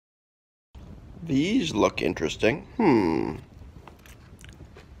These look interesting.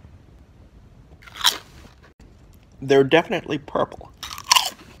 They're definitely purple.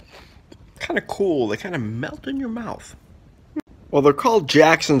 Kind of cool. They kind of melt in your mouth. Well, they're called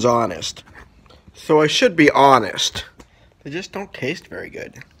Jackson's Honest, so I should be honest. They just don't taste very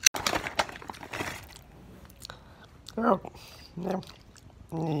good. Oh, no.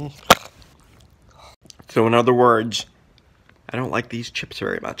 So in other words, I don't like these chips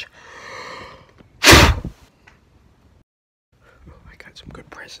very much. Oh, I got some good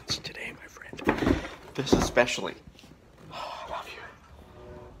presents today, my friend. This especially. Oh, I love you.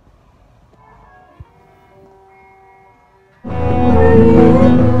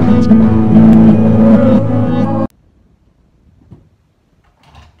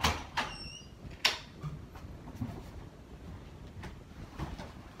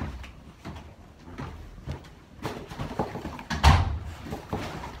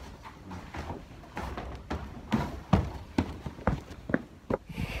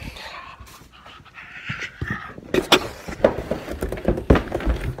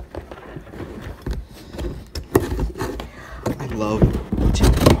 I love what's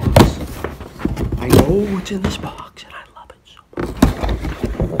in this box. I know what's in this box, and I love it so much.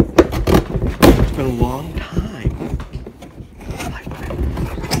 It's been a long time.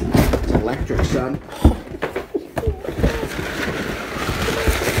 It's electric, son.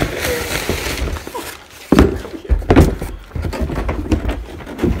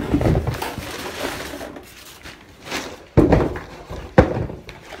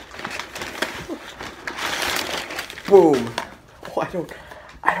 Boom. Oh,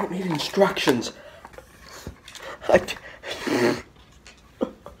 I don't need instructions.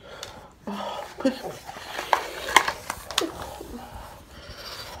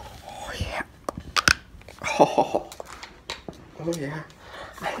 Oh yeah. Oh yeah.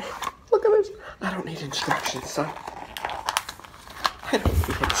 Look at this. I don't need instructions, son. I don't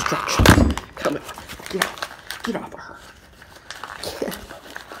need instructions. Come on. Get off of her.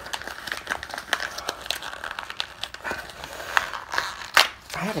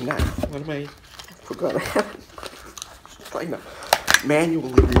 I have a knife. What am I forgot? I have. Just trying to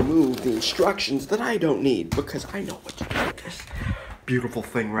manually remove the instructions that I don't need because I know what to do with this beautiful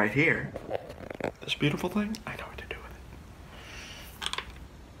thing right here. This beautiful thing, I know what to do with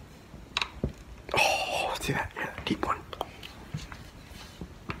it. Oh, see that? Yeah, deep one.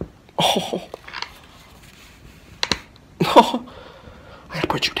 Oh. Oh. I gotta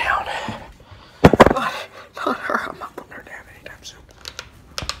put you down. Not her. I'm not putting her down anytime soon.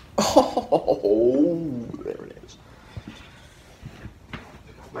 Oh, there it is.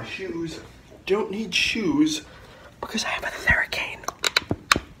 My shoes. Don't need shoes because I have a hurricane.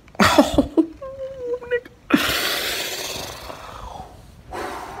 Oh, Nick.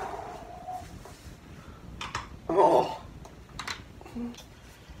 Oh.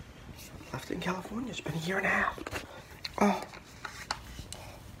 Left in California. It's been a year and a half. Oh.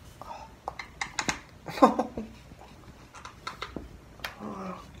 Oh.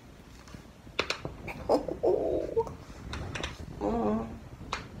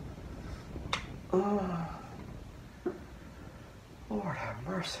 Lord have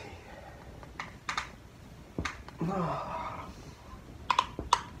mercy. Oh.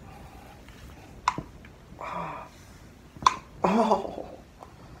 Oh.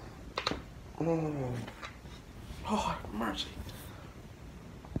 Lord have mercy.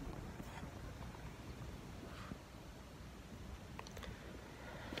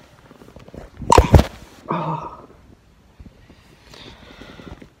 Oh.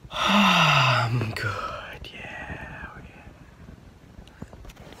 I'm good, yeah.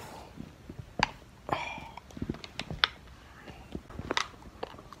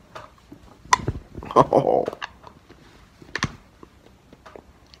 Oh.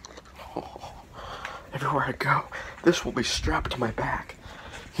 Oh. Everywhere I go, this will be strapped to my back.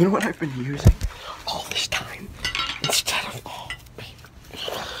 You know what I've been using all this time? Instead of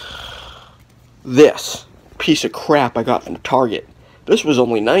this piece of crap I got from Target. This was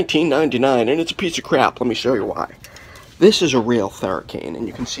only $19.99 and it's a piece of crap. Let me show you why. This is a real Theracane and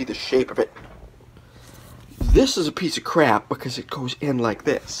you can see the shape of it. This is a piece of crap because it goes in like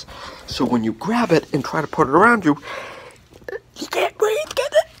this. So when you grab it and try to put it around you, you can't breathe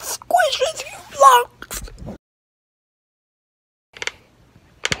because it squishes your lungs.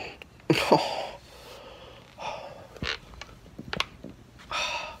 Oh.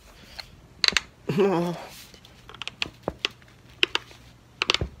 Oh.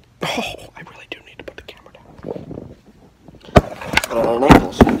 Oh, I really do need to put the camera down. Put it on an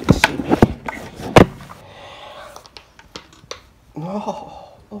angle so you can see me.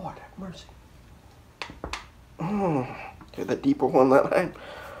 Oh, Lord have mercy. Oh, hear the deeper one that time.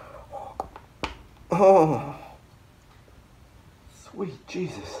 Oh, sweet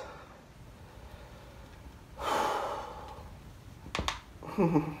Jesus.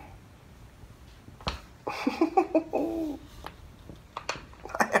 I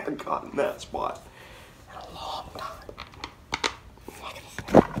haven't gotten that spot in a long time.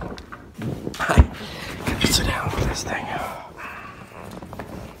 I gotta sit down with this thing.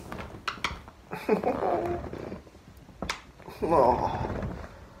 Oh,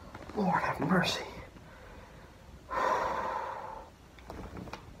 Lord have mercy.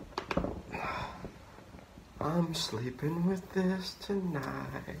 I'm sleeping with this tonight.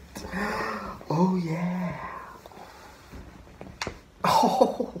 Oh, yeah.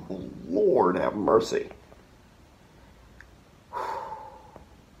 Oh, Lord have mercy.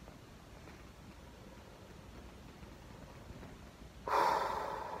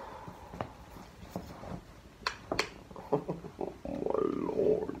 Oh, my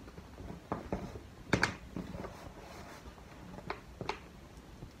Lord.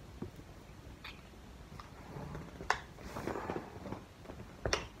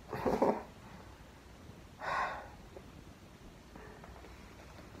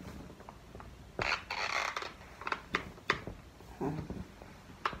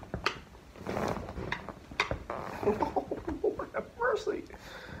 Oh, Lord have mercy.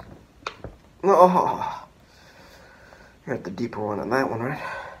 Oh, you're at the deeper one on that one, right?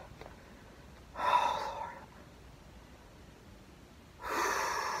 Oh, Lord.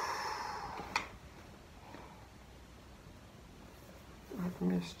 I've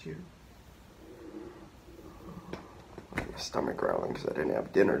missed you. My stomach growling because I didn't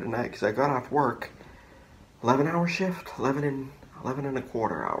have dinner tonight because I got off work. 11-hour shift, 11 and a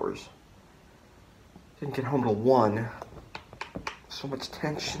quarter hours. Didn't get home till 1. So much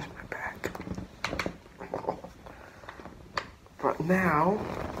tension in my back. Oh. But now,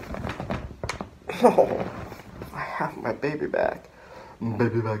 oh, I have my baby back.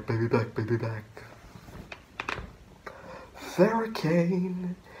 Baby back, baby back, baby back.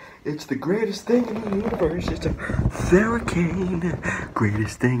 Theracane. It's the greatest thing in the universe. It's a Theracane.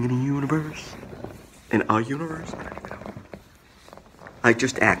 Greatest thing in the universe. In our universe? I don't even know. I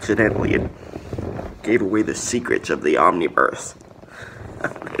just accidentally gave away the secrets of the Omniverse.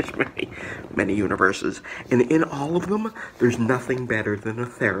 There's many universes. And in all of them, there's nothing better than a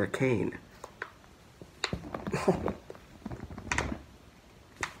Theracane.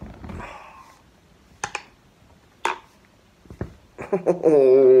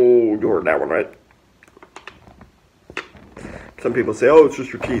 Oh, you heard that one, right? Some people say, oh, it's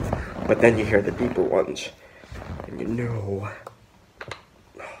just your teeth. But then you hear the deeper ones. And you know.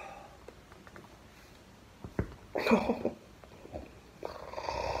 Oh.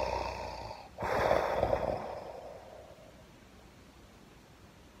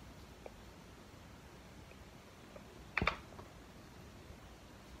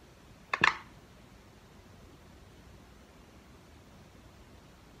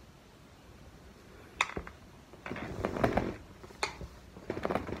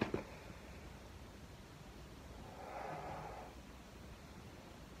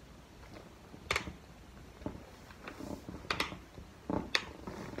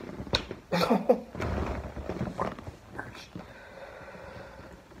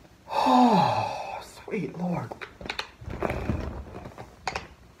 Oh, sweet Lord.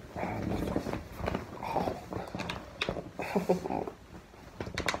 Oh.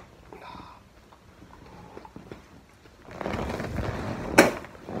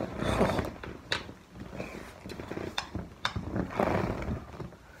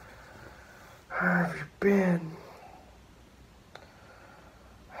 Where have you been?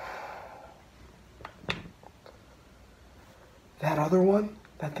 That other one?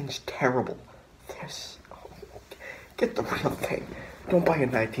 That thing's terrible. This. Oh, get the real thing. Don't buy a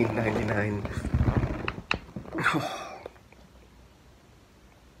 1999. Oh.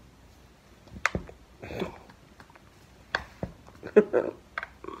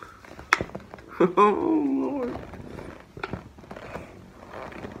 Oh, Lord.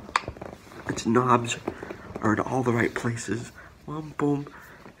 Its knobs are in all the right places. Boom, boom.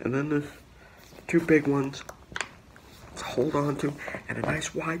 And then there's 2 big ones to hold on to. And a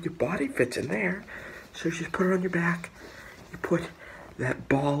nice wide, your body fits in there. So you just put it on your back. You put that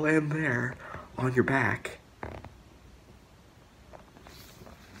ball end there on your back.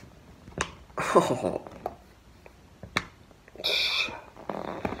 Oh.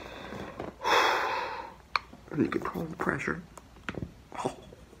 And you control the pressure. Oh.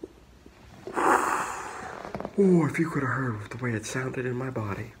 Oh, if you could have heard the way it sounded in my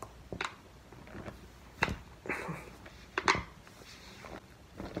body.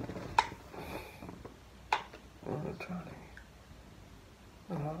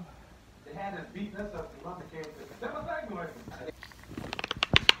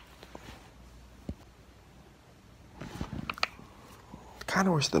 kind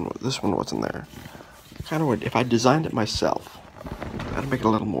of wish this one wasn't there. Kind of would, if I designed it myself, I'd make it a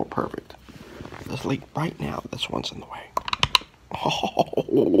little more perfect. This like right now, this one's in the way.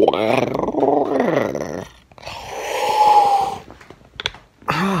 Oh,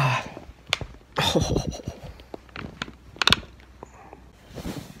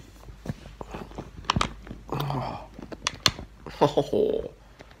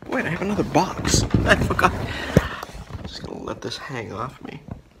 wait, I have another box. I forgot. I'm just gonna let this hang off me.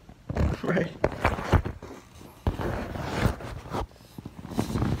 Right.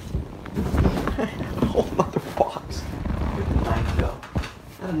 I have a whole other box. Where'd the knife go?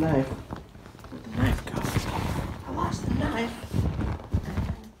 Not a knife. Where'd the knife go? I lost the knife.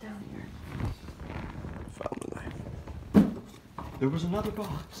 Down here. Found the knife. There was another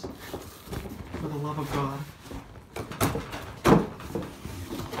box. For the love of God.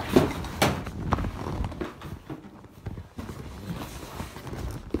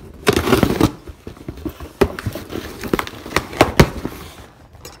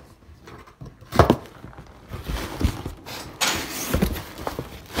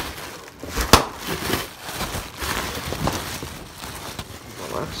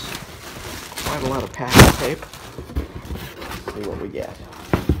 Quite a lot of packing tape. Let's see what we get.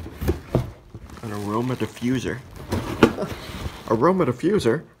 An aroma diffuser. Aroma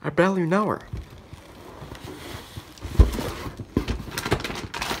diffuser? I barely know her.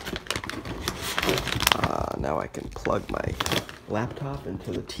 Now I can plug my laptop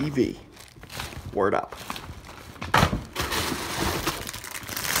into the TV. Word up.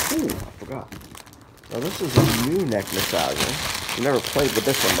 Ooh, I forgot. Now this is a new neck massager. I've never played with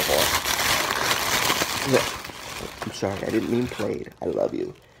this one before. I'm sorry, I didn't mean played. I love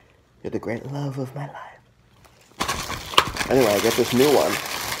you. You're the great love of my life. Anyway, I get this new one.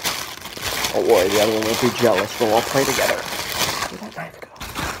 Don't worry, the other one won't be jealous. We'll all play together. Where'd that knife go?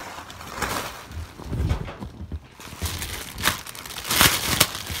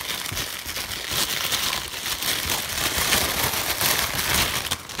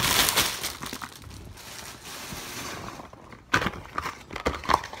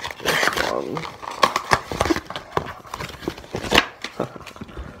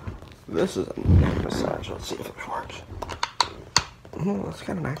 This is a neck massage. Let's see if it works. Oh, that's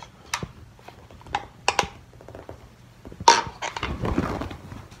kind of nice.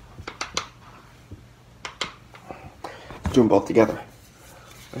 Let's do them both together.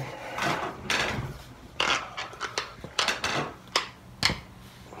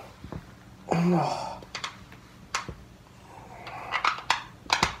 Oh.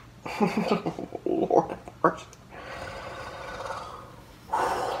 Lord have mercy.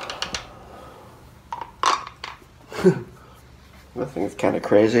 This thing's kind of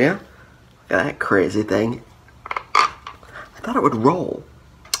crazy, huh? Look at that crazy thing. I thought it would roll.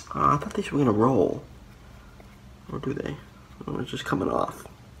 I thought these were gonna roll. Or do they? Oh, it's just coming off.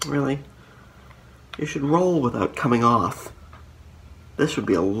 Really? You should roll without coming off. This would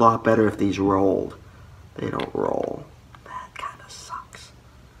be a lot better if these rolled. They don't roll. That kind of sucks.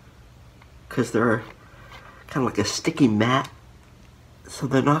 Because they're kind of like a sticky mat. So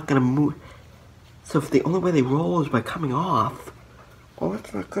they're not gonna move. So if the only way they roll is by coming off, well,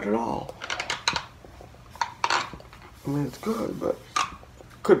 that's not good at all. I mean, it's good, but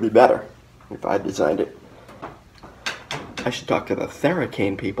could be better if I designed it. I should talk to the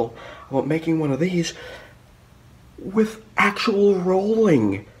Theracane people about making one of these with actual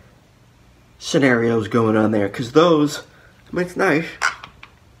rolling scenarios going on there, because those, I mean, it's nice,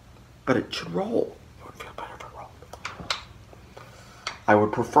 but it should roll. It would feel better if it rolled. I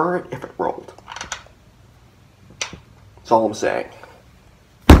would prefer it if it rolled. That's all I'm saying.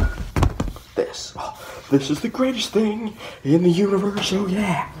 This. Oh, this is the greatest thing in the universe. Oh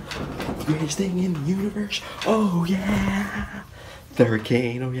yeah. The greatest thing in the universe. Oh yeah.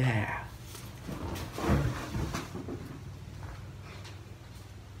 Theracane. Oh yeah.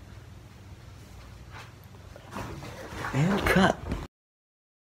 And cut.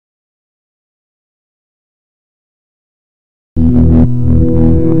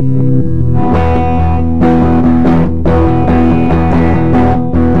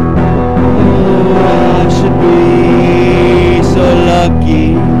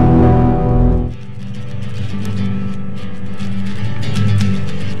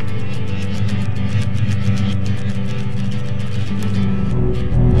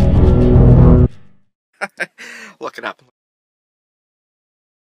 Look it up.